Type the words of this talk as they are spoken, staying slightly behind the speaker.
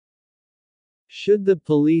Should the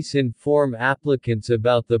police inform applicants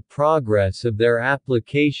about the progress of their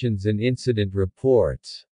applications and incident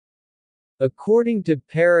reports? According to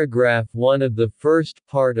paragraph 1 of the first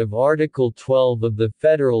part of Article 12 of the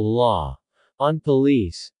Federal Law on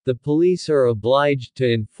Police, the police are obliged to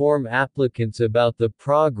inform applicants about the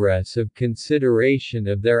progress of consideration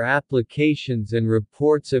of their applications and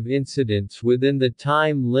reports of incidents within the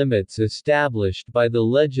time limits established by the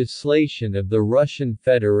legislation of the Russian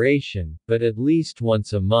Federation, but at least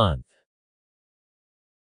once a month.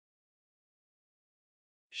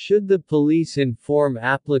 Should the police inform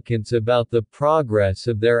applicants about the progress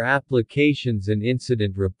of their applications and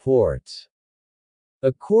incident reports?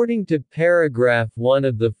 According to paragraph 1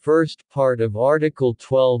 of the first part of Article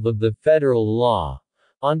 12 of the Federal Law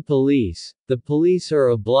on Police, the police are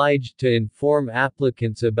obliged to inform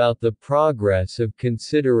applicants about the progress of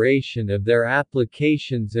consideration of their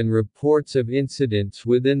applications and reports of incidents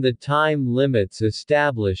within the time limits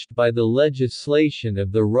established by the legislation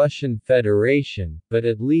of the Russian Federation, but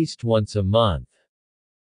at least once a month.